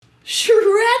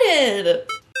excited.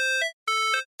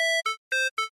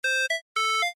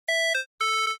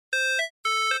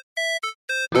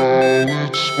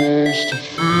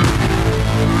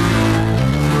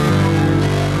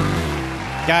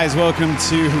 Guys, welcome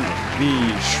to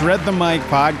the Shred the Mic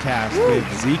podcast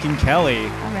with Zeke and Kelly.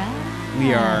 All right.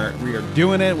 We are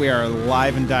doing it. We are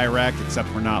live and direct,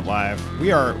 except we're not live.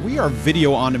 We are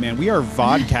video on demand. We are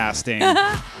vodcasting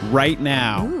right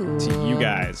now to you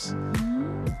guys.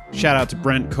 Shout out to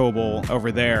Brent Coble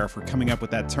over there for coming up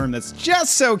with that term that's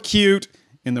just so cute.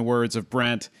 In the words of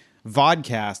Brent,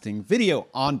 vodcasting, video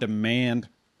on demand,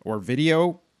 or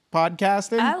video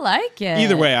podcasting. I like it.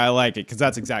 Either way, I like it because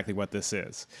that's exactly what this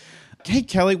is. Hey,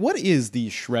 Kelly, what is the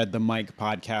Shred the Mic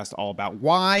podcast all about?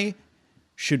 Why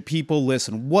should people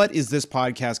listen? What is this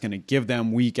podcast going to give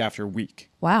them week after week?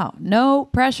 Wow. No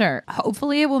pressure.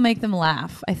 Hopefully it will make them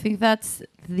laugh. I think that's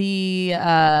the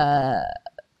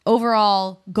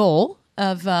overall goal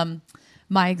of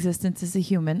my existence as a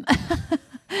human.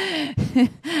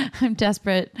 I'm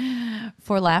desperate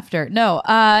for laughter. No,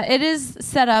 it is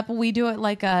set up. We do it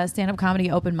like a stand-up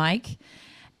comedy open mic,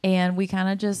 and we kind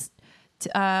of just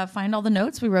find all the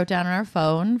notes we wrote down on our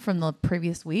phone from the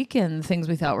previous week and things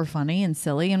we thought were funny and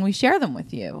silly, and we share them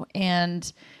with you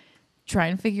and try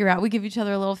and figure out. We give each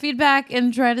other a little feedback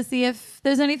and try to see if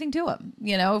there's anything to them.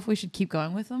 You know, if we should keep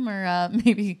going with them or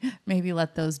maybe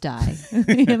let those die.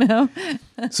 You know.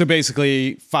 So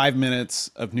basically, 5 minutes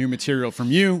of new material from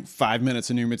you, 5 minutes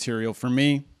of new material from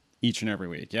me, each and every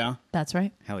week. Yeah, that's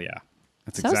right. Hell yeah,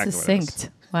 that's so exactly succinct.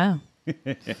 What it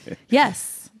is. Wow.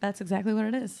 Yes, that's exactly what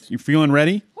it is. You feeling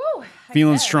ready? Woo,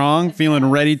 feeling strong? Feeling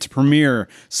ready to premiere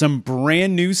some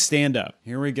brand new stand-up.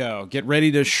 Here we go. Get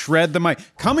ready to shred the mic.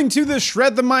 Coming to the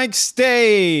Shred the Mic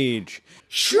stage.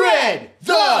 Shred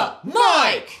the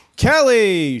Mic!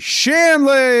 Kelly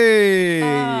Shanley.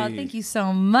 Oh, thank you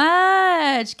so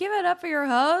much. Give it up for your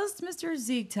host, Mr.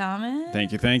 Zeke Thomas.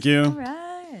 Thank you. All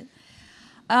right.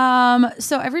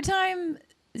 So every time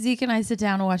Zeke and I sit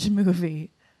down to watch a movie,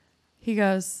 he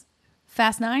goes,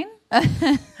 Fast 9?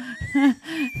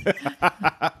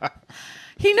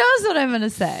 He knows what I'm going to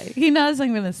say. He knows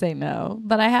I'm going to say no,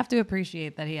 but I have to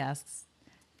appreciate that he asks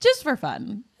just for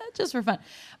fun.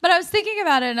 But I was thinking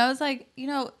about it and I was like, you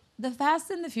know, the Fast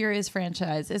and the Furious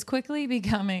franchise is quickly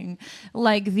becoming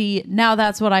like the now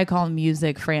that's what I call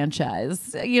music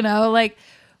franchise. You know, like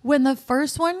when the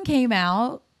first one came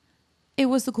out, it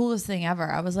was the coolest thing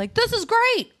ever. I was like, this is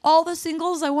great. All the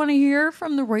singles I want to hear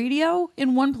from the radio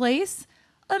in one place.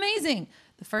 Amazing.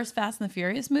 The first Fast and the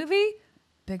Furious movie,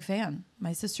 big fan.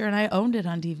 My sister and I owned it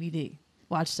on DVD.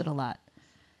 Watched it a lot.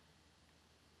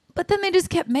 But then they just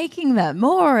kept making them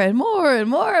more and more and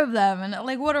more of them. And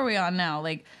like, what are we on now?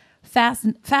 Like Fast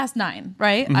 9,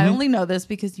 right? Mm-hmm. I only know this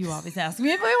because you always ask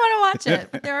me if I want to watch it.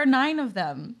 But there are 9 of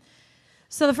them.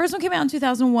 So the first one came out in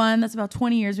 2001. That's about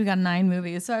 20 years. We got 9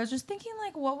 movies. So I was just thinking,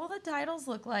 like, what will the titles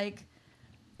look like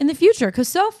in the future? Because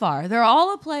so far, they're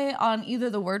all a play on either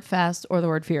the word fast or the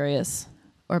word furious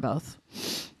or both.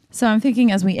 So I'm thinking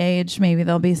as we age, maybe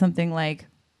there'll be something like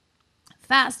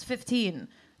Fast 15,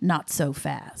 not so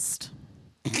fast.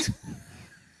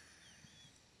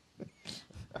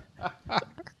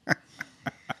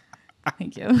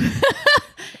 Thank you.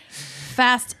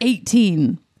 Fast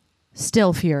 18,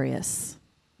 still furious.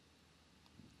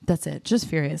 That's it, just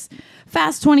furious.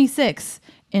 Fast 26,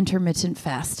 intermittent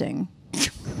fasting.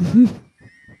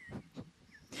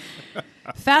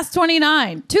 Fast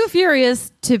 29, too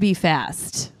furious to be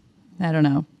fast. I don't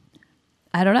know.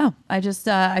 I just,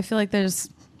 I feel like that's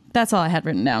all I had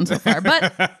written down so far,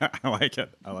 but I like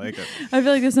it. I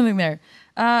feel like there's something there.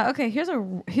 Okay, here's a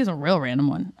real random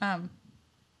one.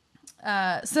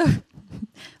 So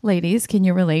ladies, can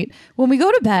you relate? When we go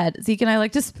to bed, Zeke and I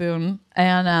like to spoon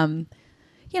and,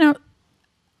 you know,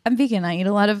 I'm vegan. I eat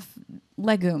a lot of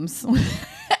legumes.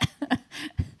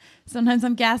 Sometimes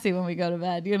I'm gassy when we go to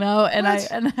bed, you know, and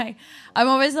I'm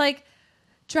always like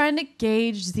trying to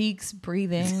gauge Zeke's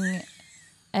breathing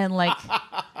and like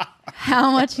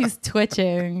how much he's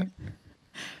twitching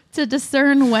to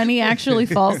discern when he actually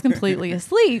falls completely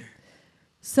asleep.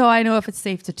 So I know if it's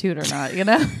safe to toot or not, you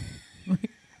know?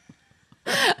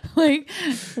 Like,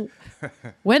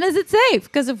 when is it safe?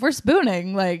 Because if we're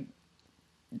spooning, like,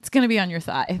 it's going to be on your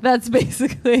thigh. That's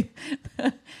basically,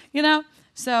 you know?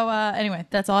 So anyway,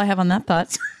 that's all I have on that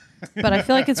thought. But I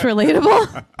feel like it's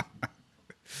relatable.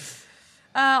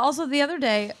 Also, the other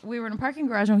day, we were in a parking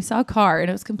garage and we saw a car and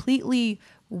it was completely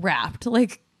wrapped,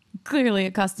 like clearly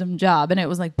a custom job. And it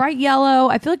was like bright yellow.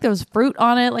 I feel like there was fruit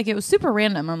on it. Like it was super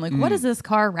random. I'm like, what is this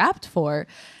car wrapped for?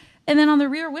 And then on the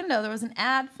rear window, there was an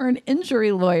ad for an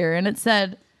injury lawyer. And it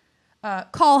said,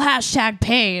 call hashtag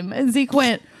pain. And Zeke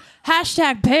went,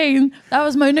 hashtag pain? That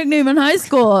was my nickname in high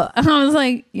school. And I was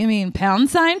like, you mean pound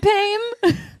sign pain?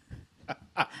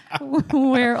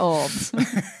 We're old.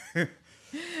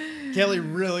 Kelly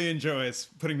really enjoys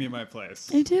putting me in my place.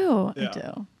 I do. Yeah. I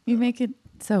do. You make it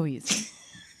so easy.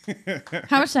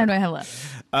 How much time do I have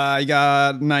left? You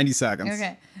got 90 seconds.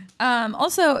 Okay.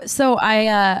 Also, so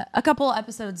I a couple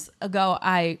episodes ago,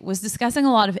 I was discussing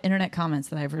a lot of internet comments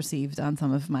that I've received on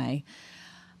some of my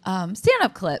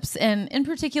stand-up clips, and in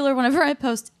particular, whenever I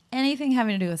post anything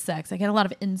having to do with sex, I get a lot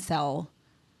of incel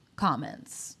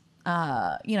comments.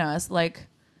 As like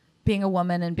being a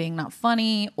woman and being not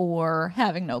funny, or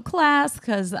having no class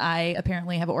because I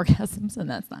apparently have orgasms and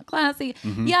that's not classy.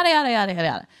 Yada yada yada yada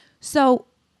yada. So,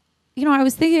 I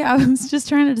was just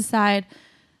trying to decide: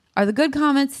 are the good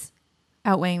comments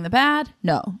outweighing the bad?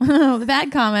 No. The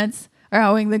bad comments are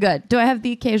outweighing the good. Do I have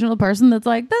the occasional person that's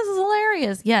like, this is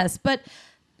hilarious? Yes. But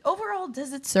overall,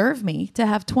 does it serve me to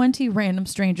have 20 random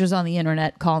strangers on the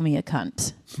internet call me a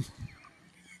cunt?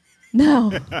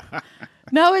 No.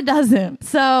 No, it doesn't.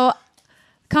 So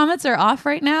comments are off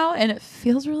right now and it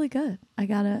feels really good. I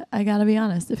gotta be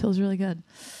honest. It feels really good.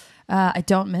 I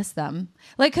don't miss them.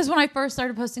 Like, cause when I first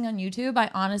started posting on YouTube, I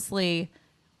honestly,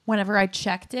 whenever I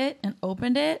checked it and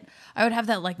opened it, I would have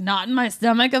that like knot in my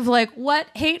stomach of like, what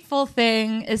hateful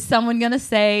thing is someone going to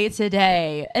say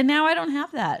today? And now I don't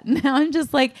have that. Now I'm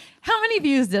just like, how many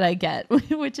views did I get?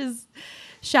 Which is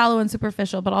shallow and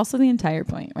superficial, but also the entire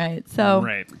point, right? So,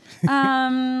 Right.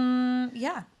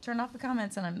 Yeah, turn off the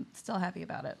comments and I'm still happy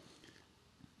about it.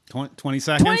 20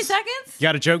 seconds? 20 seconds? You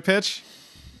got a joke pitch?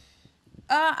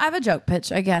 I have a joke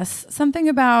pitch, I guess. Something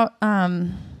about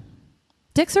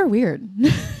dicks are weird.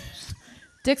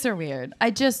 Dicks are weird. I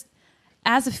just,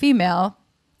 as a female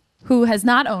who has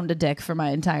not owned a dick for my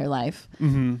entire life,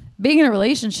 being in a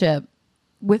relationship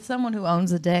with someone who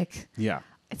owns a dick, Yeah.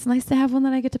 it's nice to have one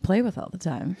that I get to play with all the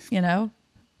time,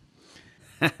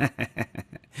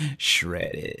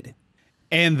 Shredded.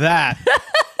 And that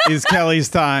is Kelly's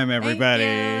time, everybody.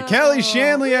 Thank you. Kelly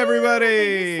Shanley,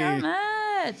 everybody. Thank you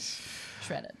so much.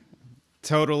 Shredded.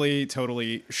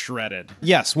 Totally shredded.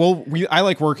 Yes, well, I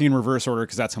like working in reverse order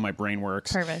because that's how my brain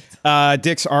works. Perfect.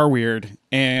 Dicks are weird.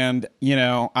 And,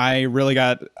 I really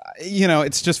got,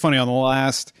 it's just funny on the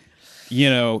last,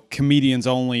 comedians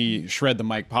only shred the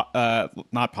mic,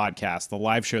 not podcast, the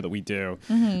live show that we do.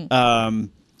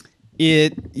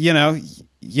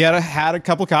 You had a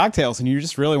couple cocktails and you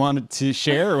just really wanted to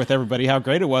share with everybody how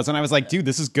great it was. And I was like, dude,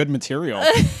 this is good material,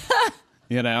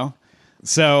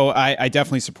 So I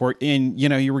definitely support. And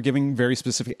you were giving very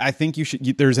specific. I think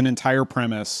there's an entire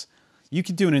premise. You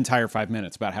could do an entire 5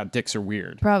 minutes about how dicks are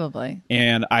weird. Probably.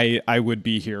 And I would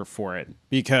be here for it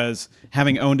because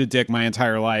having owned a dick my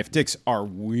entire life, dicks are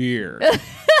weird.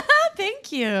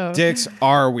 Thank you. Dicks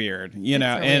are weird, and weird.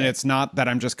 it's not that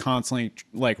I'm just constantly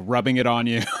like rubbing it on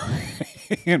you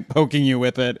and poking you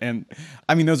with it. And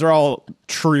I mean, those are all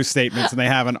true statements and they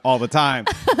happen all the time.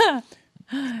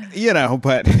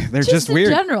 But they're just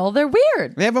weird. In general, they're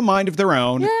weird. They have a mind of their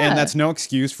own, Yeah. and that's no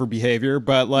excuse for behavior,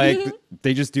 but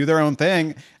they just do their own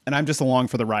thing, and I'm just along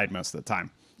for the ride most of the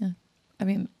time. Yeah. I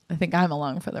mean, I think I'm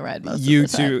along for the ride most of You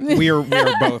the time. too. We are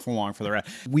both along for the ride.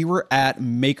 We were at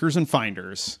Makers and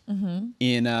Finders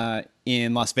in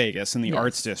Las Vegas in the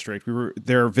Arts District. We were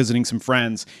there visiting some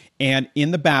friends, and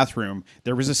in the bathroom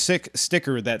there was a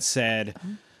sticker that said,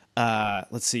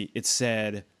 let's see, it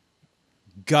said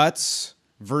guts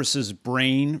versus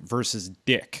brain versus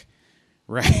dick,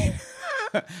 right?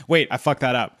 Wait, I fucked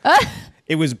that up.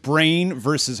 It was brain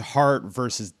versus heart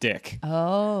versus dick.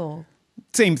 Oh.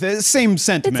 Same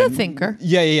sentiment. It's a thinker.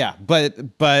 Yeah.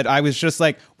 But I was just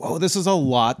like, whoa, this is a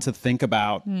lot to think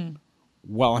about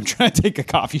while I'm trying to take a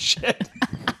coffee shit.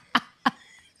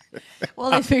 Well,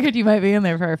 they figured you might be in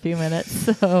there for a few minutes.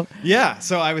 So Yeah.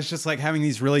 So I was just like having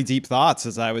these really deep thoughts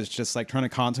as I was just like trying to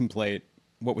contemplate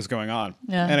what was going on.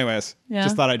 Yeah. Anyways, Yeah.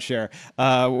 just thought I'd share.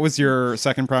 What was your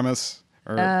second premise?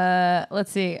 Or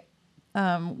let's see.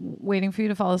 Waiting for you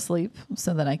to fall asleep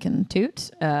so that I can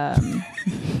toot.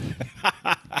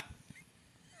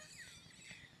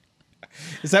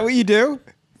 is that what you do?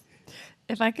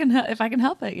 If I can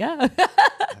help it, yeah.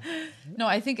 No,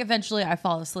 I think eventually I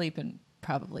fall asleep and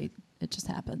probably it just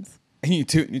happens. And you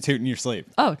toot in your sleep.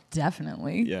 Oh,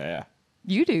 definitely. Yeah.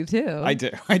 You do too. I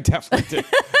do. I definitely do.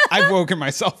 I've woken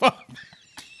myself up.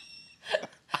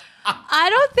 I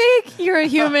don't think you're a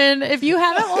human. If you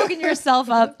haven't woken yourself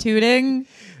up tooting,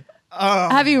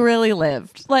 have you really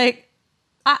lived? Like,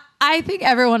 I think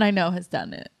everyone I know has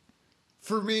done it.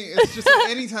 For me, it's just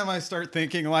like anytime I start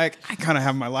thinking like I kind of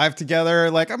have my life together,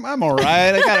 like I'm all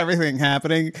right, I got everything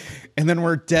happening, and then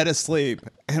we're dead asleep,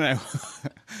 and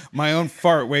my own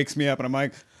fart wakes me up, and I'm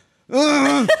like,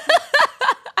 ugh.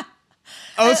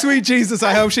 Oh sweet Jesus,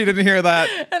 I hope she didn't hear that.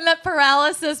 And that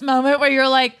paralysis moment where you're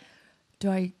like,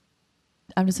 I'm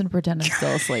just gonna pretend I'm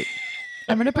still asleep.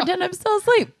 I'm gonna pretend I'm still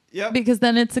asleep. Yep. Because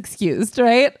then it's excused,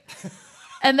 right?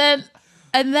 And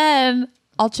then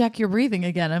I'll check your breathing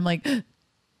again. I'm like,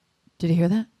 did you hear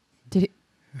that? Did he?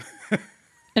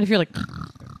 And if you're like,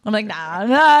 I'm like, nah,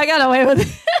 I got away with it.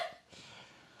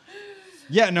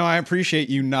 Yeah, no, I appreciate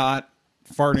you not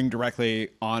farting directly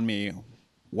on me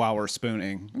while we're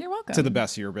spooning. You're welcome. To the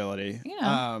best of your ability. You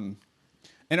know.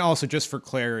 And also, just for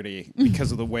clarity,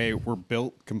 because of the way we're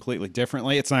built completely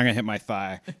differently, it's not going to hit my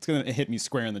thigh. It's going to hit me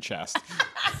square in the chest.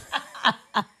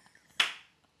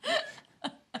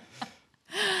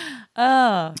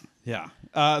 Oh. Yeah.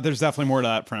 There's definitely more to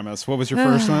that premise. What was your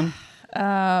first one?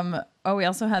 We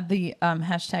also had the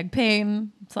hashtag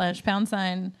pain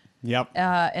 /#. Yep.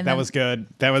 And that was good.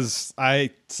 I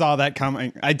saw that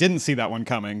coming. I didn't see that one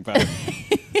coming, but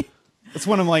it's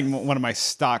one of my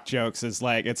stock jokes is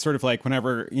like, it's sort of like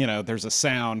whenever, there's a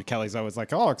sound, Kelly's always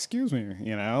like, oh, excuse me,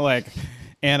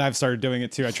 and I've started doing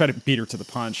it too. I try to beat her to the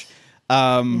punch.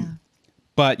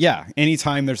 But yeah,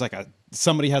 anytime there's like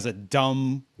somebody has a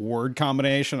dumb word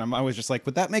combination, I'm always just like,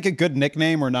 would that make a good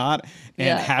nickname or not?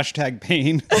 And hashtag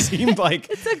pain seemed like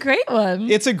it's a great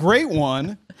one. It's a great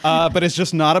one, but it's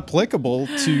just not applicable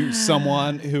to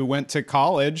someone who went to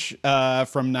college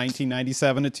from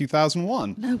 1997 to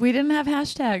 2001. No, we didn't have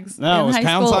hashtags No, it in was high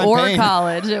pound school sign or pain.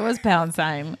 college. It was pound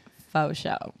sign faux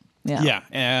show. Yeah. Yeah,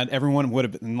 and everyone would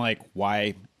have been like,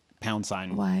 why pound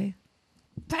sign? Why?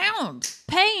 Pound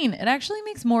pain. It actually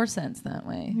makes more sense that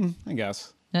way. I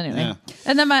guess. Anyway, Yeah.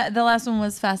 and then the last one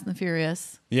was Fast and the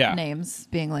Furious. Yeah. Names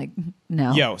being like,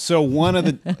 no. Yo, so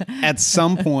at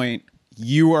some point,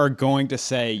 you are going to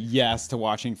say yes to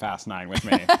watching Fast 9 with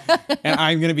me. And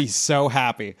I'm going to be so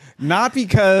happy. Not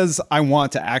because I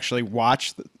want to actually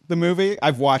watch the movie.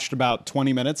 I've watched about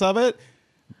 20 minutes of it.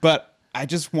 But I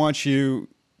just want you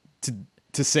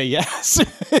to say yes.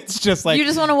 It's just like... You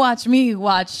just want to watch me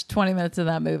watch 20 minutes of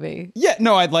that movie. Yeah,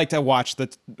 no, I'd like to watch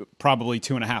the probably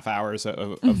 2.5 hours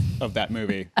of that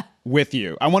movie with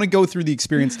you. I want to go through the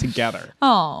experience together.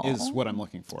 Oh, is what I'm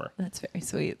looking for. That's very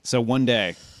sweet. So one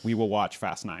day we will watch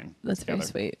Fast 9. That's together. very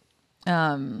sweet.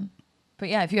 But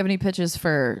yeah, if you have any pitches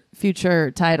for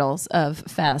future titles of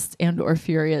Fast and or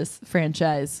Furious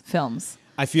franchise films.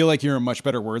 I feel like you're a much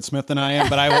better wordsmith than I am,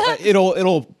 but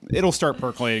it'll start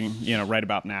percolating, right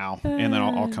about now, and then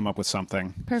I'll come up with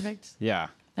something. Perfect. Yeah.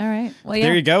 All right. Well, yeah.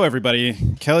 There you go,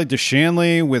 everybody. Kelly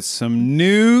DeShanley with some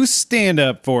new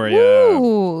stand-up for you.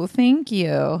 Ooh, thank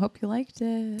you. Hope you liked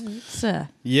it.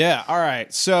 Yeah. All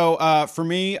right. So for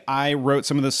me, I wrote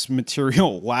some of this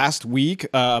material last week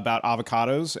about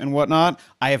avocados and whatnot.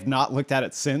 I have not looked at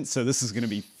it since, so this is going to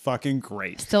be fucking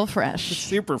great. Still fresh.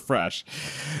 Super fresh.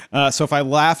 So if I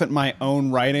laugh at my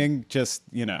own writing, just,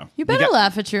 You better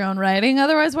laugh at your own writing.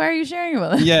 Otherwise, why are you sharing it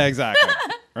with us? Yeah, exactly.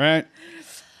 Right?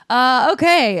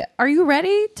 Okay. Are you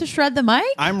ready to shred the mic?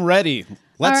 I'm ready.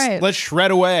 Let's shred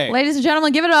away. Ladies and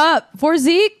gentlemen, give it up for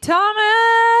Zeke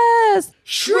Thomas.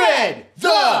 Shred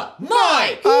the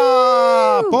mic!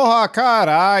 Porra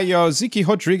caralho. Ziki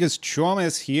Rodriguez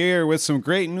Chomes here with some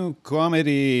great new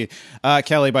comedy.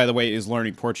 Kelly, by the way, is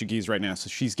learning Portuguese right now, so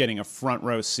she's getting a front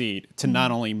row seat to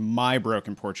not only my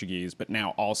broken Portuguese, but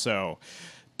now also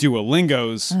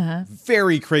Duolingo's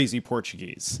very crazy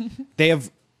Portuguese. They have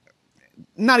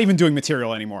not even doing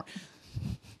material anymore.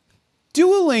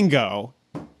 Duolingo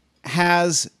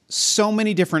has so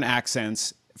many different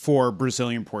accents for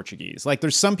Brazilian Portuguese. Like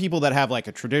there's some people that have like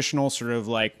a traditional sort of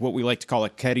like what we like to call a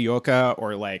carioca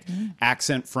or like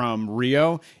accent from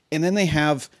Rio. And then they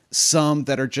have some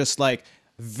that are just like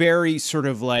very sort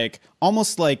of like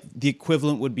almost like the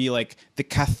equivalent would be like the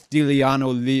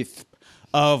Castilhano lisp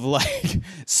of like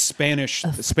Spanish.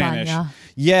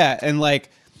 Yeah. And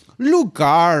like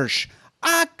lugares.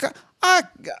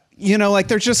 Like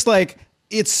they're just like,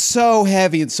 it's so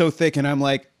heavy and so thick. And I'm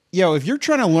like, yo, if you're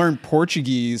trying to learn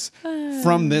Portuguese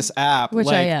from this app, which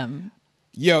like, I am,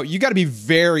 yo, you got to be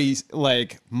very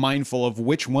like mindful of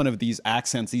which one of these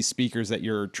accents, these speakers that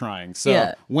you're trying.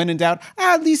 So when in doubt,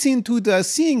 listen to the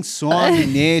sing-song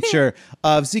nature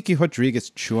of Ziki Rodriguez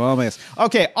Chomes.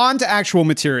 Okay, on to actual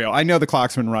material. I know the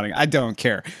clock's been running. I don't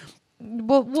care.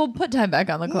 We'll put time back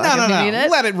on the clock if you need it.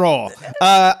 Let it roll.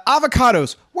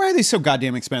 Avocados. Why are they so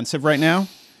goddamn expensive right now?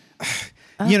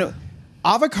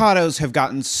 Avocados have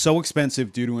gotten so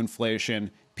expensive due to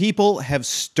inflation. People have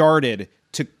started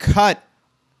to cut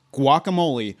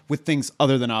guacamole with things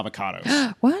other than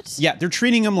avocados. What? Yeah, they're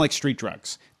treating them like street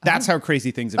drugs. That's how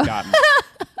crazy things have gotten.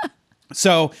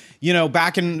 So,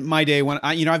 back in my day when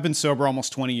I've been sober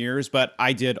almost 20 years, but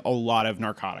I did a lot of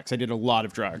narcotics. I did a lot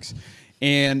of drugs.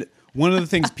 And one of the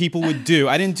things people would do,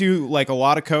 I didn't do like a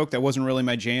lot of coke. That wasn't really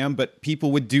my jam, but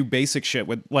people would do basic shit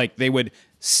with like, they would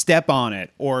step on it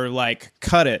or like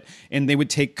cut it, and they would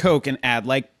take coke and add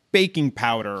like baking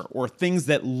powder or things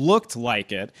that looked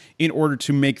like it in order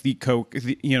to make the coke,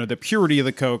 the purity of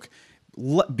the coke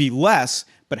be less,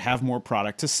 but have more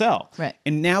product to sell. Right.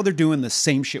 And now they're doing the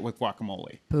same shit with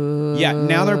guacamole. Boo. Yeah.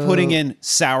 Now they're putting in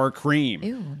sour cream.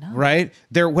 Ew, no. Right?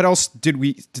 What else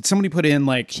did somebody put in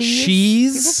like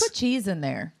cheese? People put cheese in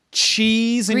there.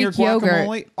 Cheese in Greek your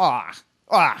guacamole?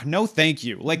 Yogurt. No thank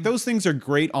you. Like those things are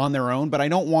great on their own, but I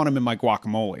don't want them in my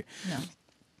guacamole. No.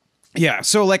 Yeah.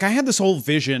 So like I had this whole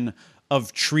vision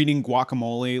of treating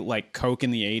guacamole like Coke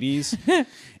in the 80s.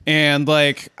 And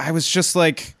like I was just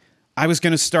like, I was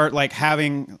going to start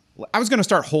wholesaling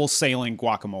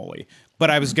guacamole, but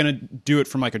I was going to do it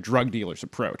from like a drug dealer's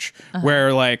approach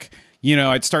where like,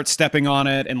 I'd start stepping on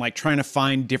it and like trying to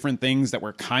find different things that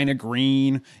were kind of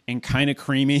green and kind of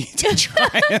creamy to try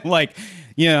and like,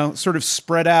 sort of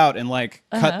spread out and like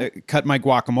cut my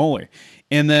guacamole.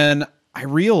 And then I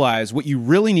realized what you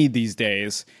really need these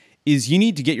days is you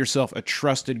need to get yourself a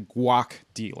trusted guac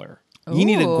dealer. You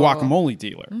need a guacamole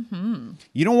dealer. Mm-hmm.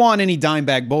 You don't want any dime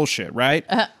bag bullshit, right?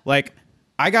 Like,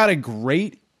 I got a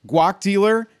great guac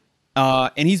dealer,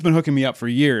 and he's been hooking me up for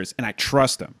years, and I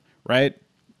trust him, right?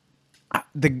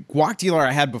 The guac dealer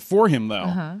I had before him, though,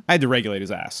 I had to regulate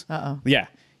his ass. Yeah.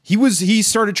 He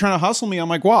started trying to hustle me on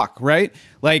my guac, right?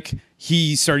 Like,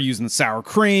 he started using the sour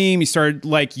cream. He started,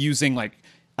 like, using, like,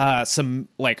 some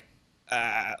sort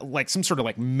of,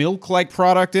 like, milk-like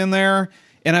product in there.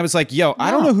 And I was like, yo, I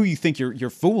don't know who you think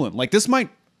you're fooling. Like this might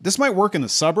work in the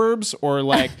suburbs or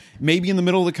like maybe in the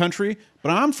middle of the country, but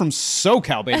I'm from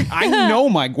SoCal, baby. I know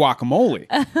my guacamole,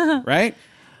 right?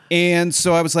 And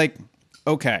so I was like,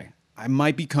 okay, I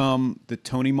might become the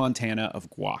Tony Montana of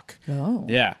guac. Oh.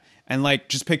 Yeah. And like,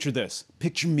 just picture this.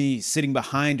 Picture me sitting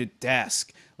behind a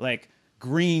desk, like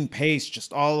green paste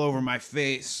just all over my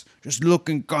face, just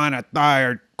looking kind of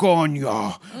tired.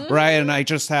 Coño, right? And I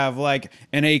just have like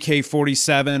an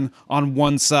AK-47 on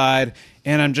one side,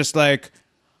 and I'm just like,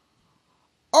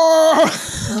 oh,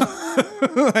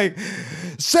 like,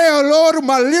 say hello to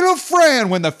my little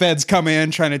friend when the feds come in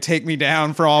trying to take me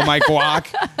down for all my guac.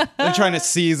 They're trying to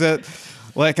seize it.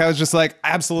 Like, I was just like,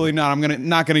 absolutely not. I'm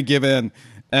not gonna give in.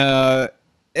 And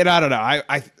I don't know.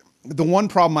 The one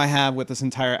problem I have with this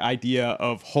entire idea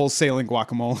of wholesaling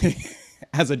guacamole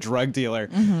as a drug dealer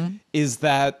is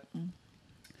that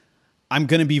I'm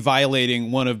going to be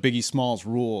violating one of Biggie Smalls'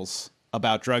 rules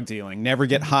about drug dealing. Never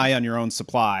get high on your own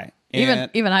supply. And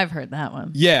even I've heard that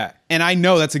one. Yeah. And I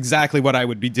know that's exactly what I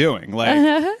would be doing.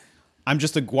 Like, I'm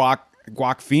just a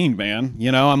guac fiend, man.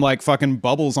 I'm like fucking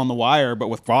Bubbles on The Wire, but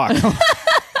with guac.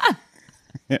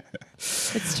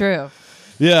 It's true.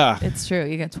 Yeah. It's true.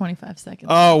 You got 25 seconds.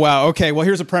 Oh, wow. Okay. Well,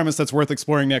 here's a premise that's worth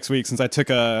exploring next week since I took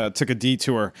a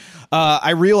detour. I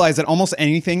realized that almost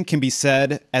anything can be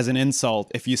said as an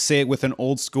insult if you say it with an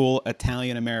old school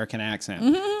Italian-American accent.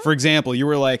 Mm-hmm. For example, you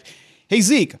were like, hey,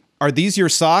 Zeke, are these your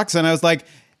socks? And I was like,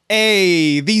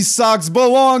 hey, these socks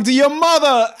belong to your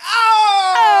mother.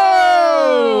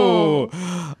 Oh!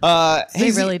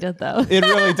 They really did, though. It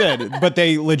really did. But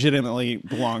they legitimately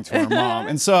belong to her mom.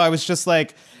 And so I was just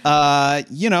like, I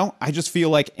just feel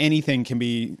like anything can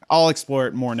be. I'll explore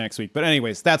it more next week. But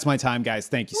anyways, that's my time, guys.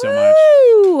 Thank you so much.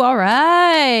 All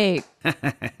right.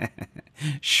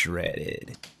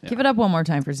 Shredded. Give it up one more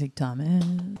time for Zeke Thomas.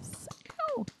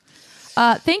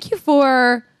 Thank you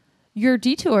for your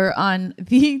detour on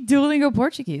the Duolingo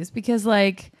Portuguese, because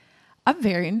like I'm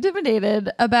very intimidated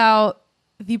about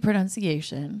the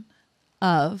pronunciation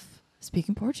of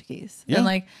speaking Portuguese. Yeah. And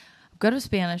like go to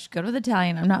Spanish, go to the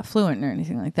Italian. I'm not fluent or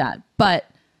anything like that,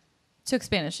 but took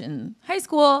Spanish in high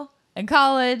school and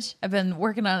college. I've been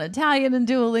working on Italian and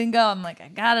Duolingo. I'm like, I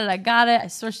got it. I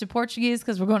switched to Portuguese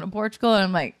because we're going to Portugal, and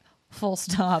I'm like, full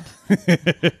stop.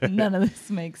 None of this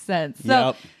makes sense.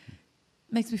 So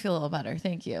makes me feel a little better.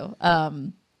 Thank you.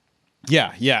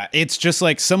 Yeah. It's just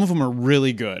like some of them are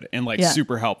really good and like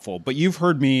super helpful. But you've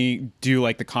heard me do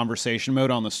like the conversation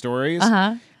mode on the stories.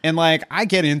 And like I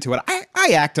get into it.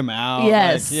 I act them out.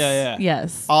 Yes. Like, yeah.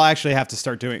 Yes. I'll actually have to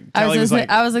start doing. I was like,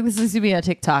 this is to be a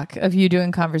TikTok of you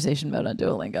doing conversation mode on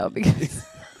Duolingo, because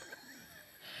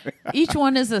each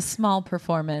one is a small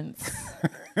performance.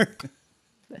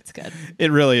 That's good.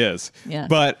 It really is. Yeah.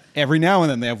 But every now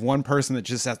and then they have one person that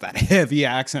just has that heavy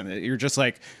accent that you're just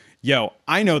like, yo,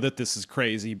 I know that this is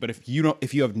crazy, but if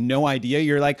you have no idea,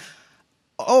 you're like,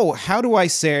 oh, how do I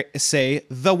say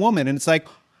the woman? And it's like,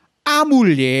 a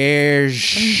mulher.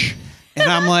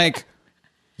 And I'm like,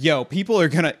 yo, people are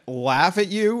going to laugh at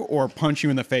you or punch you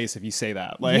in the face if you say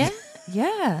that. Like,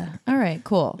 yeah. All right,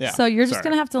 cool. Yeah, So you're just sorry.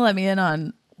 going to have to let me in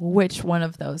on which one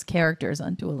of those characters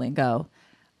on Duolingo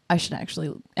I should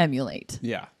actually emulate.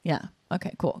 yeah. Yeah.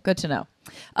 Okay, cool. Good to know.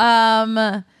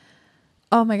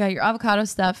 Oh my God, your avocado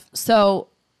stuff. So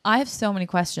I have so many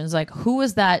questions. Like, who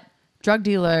was that drug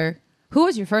dealer? Who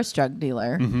was your first drug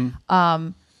dealer?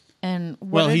 And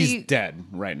Well, he's dead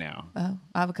right now. Oh,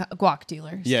 avocado guac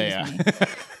dealer. Yeah, Excuse me.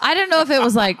 I didn't know if it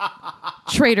was like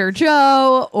Trader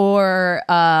Joe or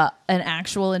an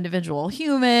actual individual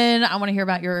human. I want to hear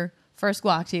about your first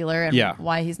guac dealer and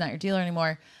why he's not your dealer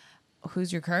anymore.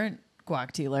 Who's your current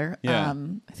guac dealer? Yeah.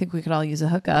 I think we could all use a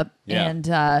hookup. Yeah.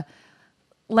 And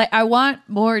like, I want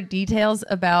more details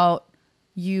about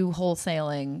you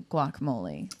wholesaling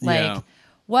guacamole. Like,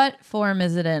 what form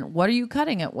is it in? What are you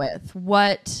cutting it with?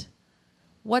 What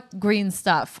green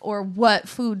stuff or what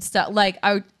food stuff? Like,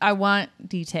 I want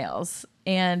details,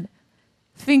 and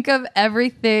think of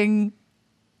everything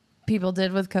people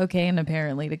did with cocaine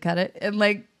apparently to cut it and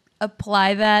like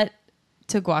apply that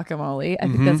to guacamole. I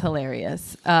think that's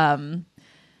hilarious.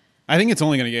 I think it's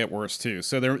only going to get worse too.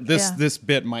 So this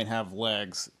bit might have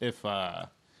legs if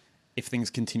things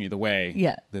continue the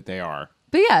way that they are.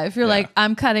 But yeah, if you're like,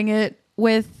 I'm cutting it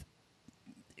with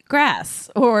grass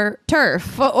or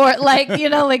turf or like,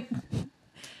 like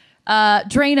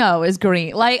Drano is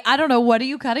green. Like, I don't know. What are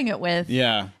you cutting it with?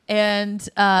 Yeah. And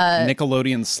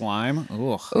Nickelodeon slime.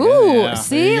 Ooh,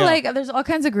 see, like there's all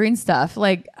kinds of green stuff.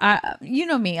 Like, you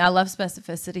know me, I love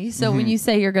specificity. So when you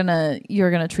say you're gonna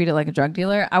treat it like a drug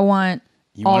dealer, I want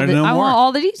want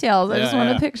all the details. I just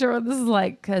want to picture what this is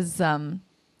like, because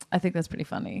I think that's pretty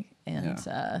funny and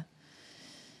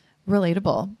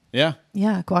relatable. Yeah.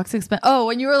 Yeah, guac's expensive. Oh,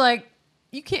 when you were like,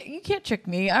 you can't trick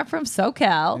me. I'm from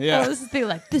SoCal. Yeah. This is the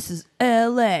like, this is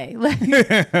LA. Like,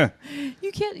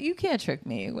 you can't trick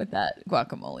me with that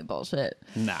guacamole bullshit.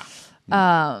 Nah.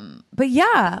 But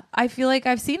yeah, I feel like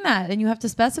I've seen that, and you have to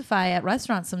specify at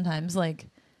restaurants sometimes, like,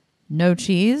 no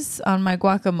cheese on my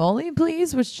guacamole,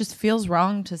 please, which just feels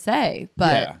wrong to say.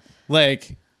 But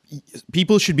like,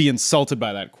 people should be insulted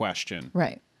by that question.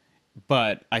 Right.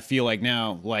 But I feel like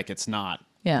now, like, it's not.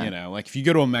 Yeah. Like, if you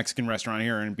go to a Mexican restaurant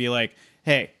here and be like,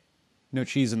 hey, no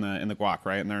cheese in the guac,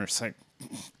 right? And they're just like,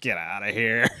 get out of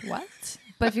here. What?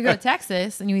 But if you go to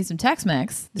Texas and you eat some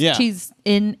Tex-Mex, there's cheese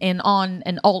in and on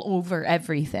and all over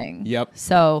everything. Yep.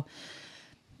 So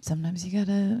sometimes you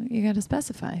gotta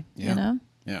specify. You know?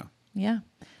 Yeah. Yeah.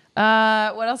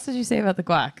 What else did you say about the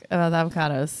guac, about the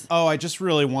avocados? Oh, I just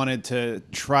really wanted to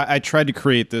try. I tried to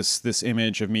create this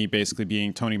image of me basically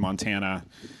being Tony Montana.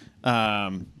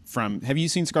 From, have you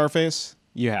seen Scarface?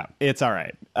 You have. It's all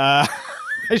right. I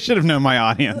should have known my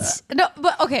audience. No,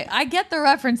 but okay, I get the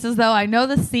references though. I know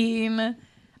the scene.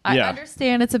 I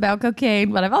understand it's about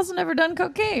cocaine, but I've also never done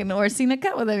cocaine or seen it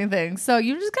cut with anything. So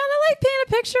you just kind of like paint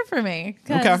a picture for me,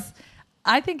 because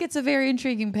I think it's a very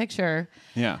intriguing picture.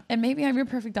 Yeah. And maybe I'm your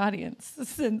perfect audience,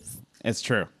 since It's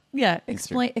true. Yeah,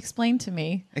 explain to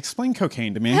me. Explain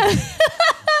cocaine to me.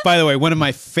 By the way, one of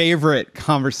my favorite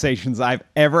conversations I've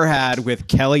ever had with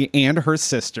Kelly and her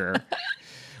sister.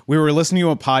 We were listening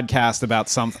to a podcast about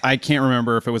something. I can't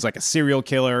remember if it was like a serial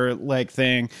killer like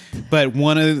thing, but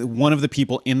one of the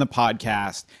people in the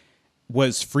podcast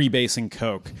was freebasing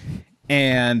coke,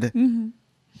 and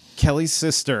Kelly's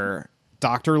sister,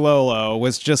 Dr. Lolo,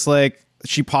 was just like,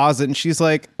 she paused it and she's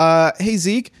like, "Hey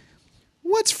Zeke,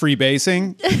 what's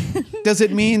freebasing? Does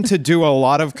it mean to do a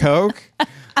lot of coke?"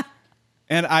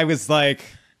 And I was like,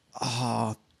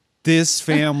 oh, this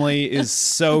family is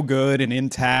so good and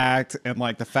intact. And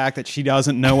like the fact that she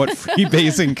doesn't know what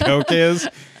freebasing coke is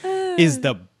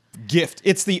the gift.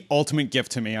 It's the ultimate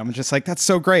gift to me. I'm just like, that's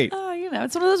so great. Oh,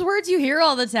 it's one of those words you hear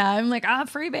all the time. Like,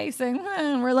 freebasing.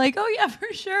 And we're like, oh yeah,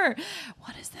 for sure.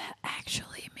 What does that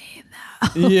actually mean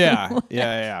though? Yeah.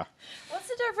 What's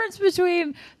the difference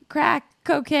between crack,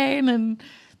 cocaine, and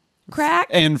crack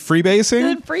and freebasing?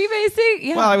 And freebasing?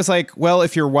 Yeah. Well, I was like, well,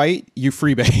 if you're white, you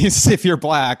freebase. If you're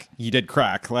black, you did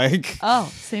crack. Like, oh,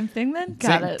 same thing then?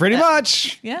 Got it. Pretty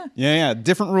much. Yeah. Yeah.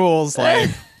 Different rules. Like,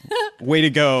 way to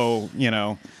go,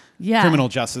 criminal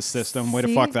justice system. Way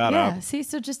to fuck that up. See,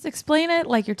 so just explain it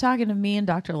like you're talking to me and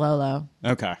Dr. Lolo.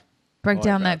 Okay. Break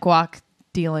down that guac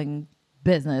dealing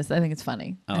business. I think it's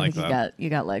funny. I think that. You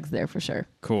got legs there for sure.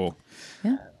 Cool.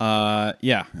 Yeah.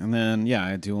 Yeah. And then, I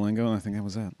had Duolingo, and I think that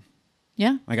was it.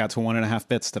 Yeah. I got to 1.5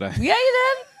 bits today. Yeah,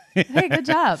 you did. Hey, good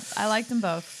job. I liked them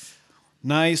both.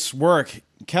 Nice work.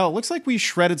 Kel, it looks like we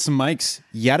shredded some mics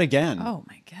yet again. Oh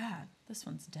my God. This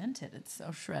one's dented. It's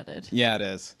so shredded. Yeah, it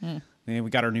is. And we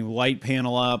got our new light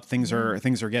panel up. Things are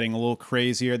getting a little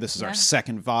crazier. This is our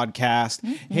second vodcast.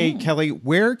 Hey, Kelly,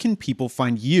 where can people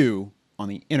find you on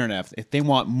the internet if they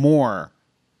want more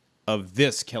of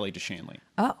this Kelly DeShanley?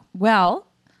 Oh, well,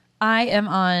 I am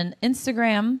on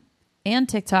Instagram and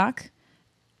TikTok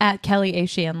at Kelly A.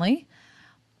 Shanley.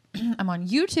 I'm on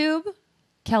YouTube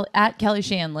at Kelly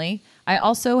Shanley. I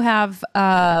also have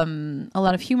a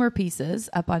lot of humor pieces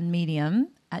up on Medium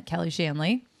at Kelly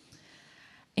Shanley.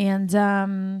 And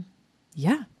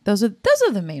yeah, those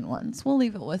are the main ones. We'll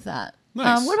leave it with that.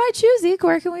 Nice. What about you, Zeke?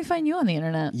 Where can we find you on the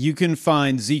internet? You can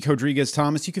find Zeke Rodriguez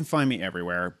Thomas. You can find me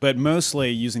everywhere, but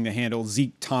mostly using the handle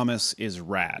Zeke Thomas is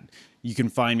rad. You can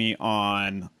find me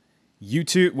on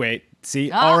YouTube. Wait, see,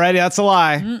 already that's a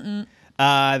lie.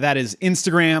 That is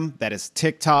Instagram. That is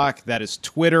TikTok. That is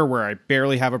Twitter, where I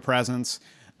barely have a presence.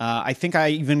 I think I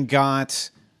even got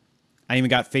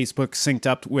Facebook synced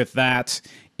up with that.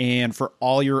 And for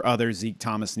all your other Zeke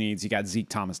Thomas needs, you got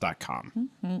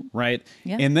ZekeThomas.com, right?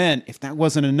 Yeah. And then, if that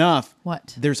wasn't enough,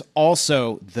 What? There's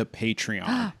also the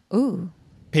Patreon. Ooh.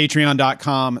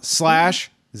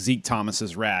 Patreon.com/Zeke Thomas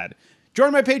is rad.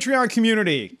 Join my Patreon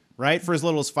community, right? For as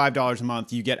little as $5 a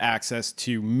month, you get access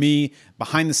to me,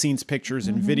 behind-the-scenes pictures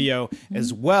and video,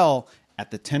 as well at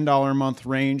the $10 a month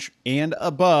range and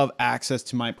above, access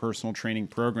to my personal training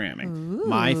programming.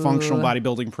 My functional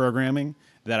bodybuilding programming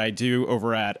that I do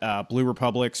over at Blue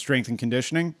Republic Strength and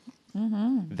Conditioning,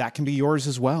 that can be yours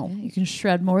as well. Yeah, you can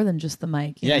shred more than just the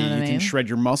mic. You know what I can mean? shred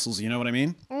your muscles. You know what I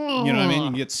mean? You know what I mean? You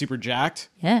can get super jacked.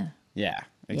 Yeah. Yeah,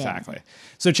 exactly.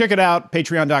 So check it out,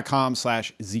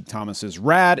 patreon.com/Zeke Thomas is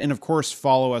rad. And of course,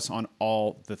 follow us on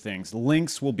all the things. The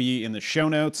links will be in the show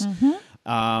notes.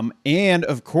 And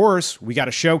of course, we got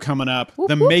a show coming up.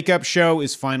 The makeup show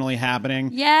is finally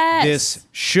happening. Yes.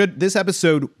 This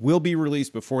episode will be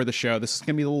released before the show. This is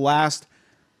going to be the last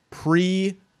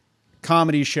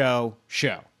pre-comedy show.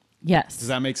 Yes. Does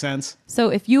that make sense? So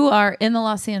if you are in the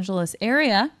Los Angeles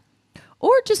area or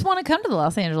just want to come to the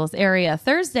Los Angeles area,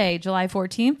 Thursday, July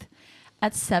 14th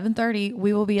at 7:30,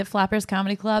 we will be at Flappers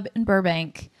Comedy Club in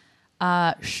Burbank,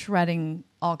 shredding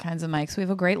all kinds of mics. We have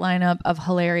a great lineup of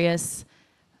hilarious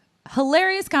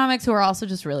comics who are also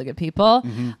just really good people.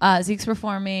 Zeke's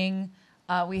performing.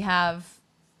 We have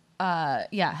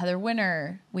Heather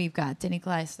Winter. We've got Denny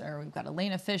Gleister. We've got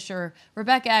Elena Fisher,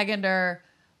 Rebecca Agender,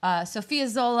 Sophia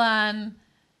Zolan,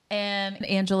 and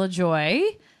Angela Joy.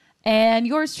 And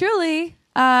yours truly,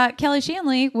 Kelly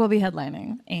Shanley, will be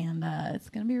headlining. And it's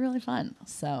going to be really fun.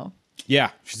 So yeah,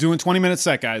 she's doing 20-minute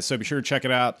set, guys. So be sure to check it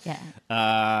out. Yeah.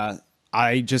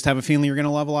 I just have a feeling you're going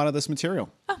to love a lot of this material.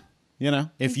 You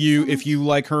know, if you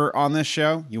like her on this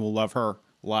show, you will love her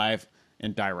live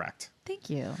and direct. Thank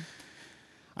you.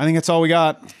 I think that's all we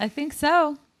got. I think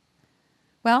so.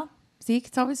 Well, Zeke,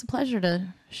 it's always a pleasure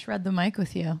to shred the mic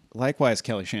with you. Likewise,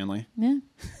 Kelly Shanley. Yeah.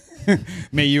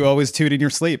 May you always toot in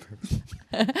your sleep.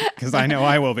 Because I know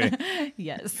I will be.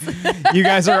 Yes. You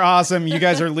guys are awesome. You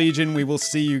guys are legion. We will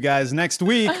see you guys next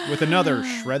week with another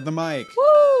Shred the Mic.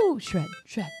 Woo! Shred,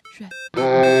 shred, shred.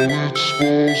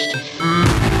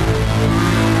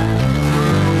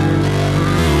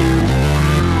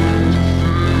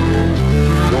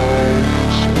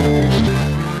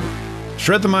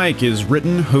 Shred the Mic is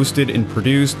written, hosted, and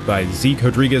produced by Zeke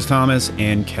Rodriguez Thomas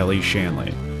and Kelly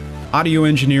Shanley. Audio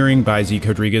engineering by Zeke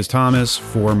Rodriguez Thomas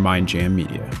for Mind Jam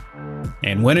Media.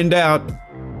 And when in doubt,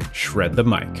 shred the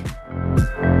mic.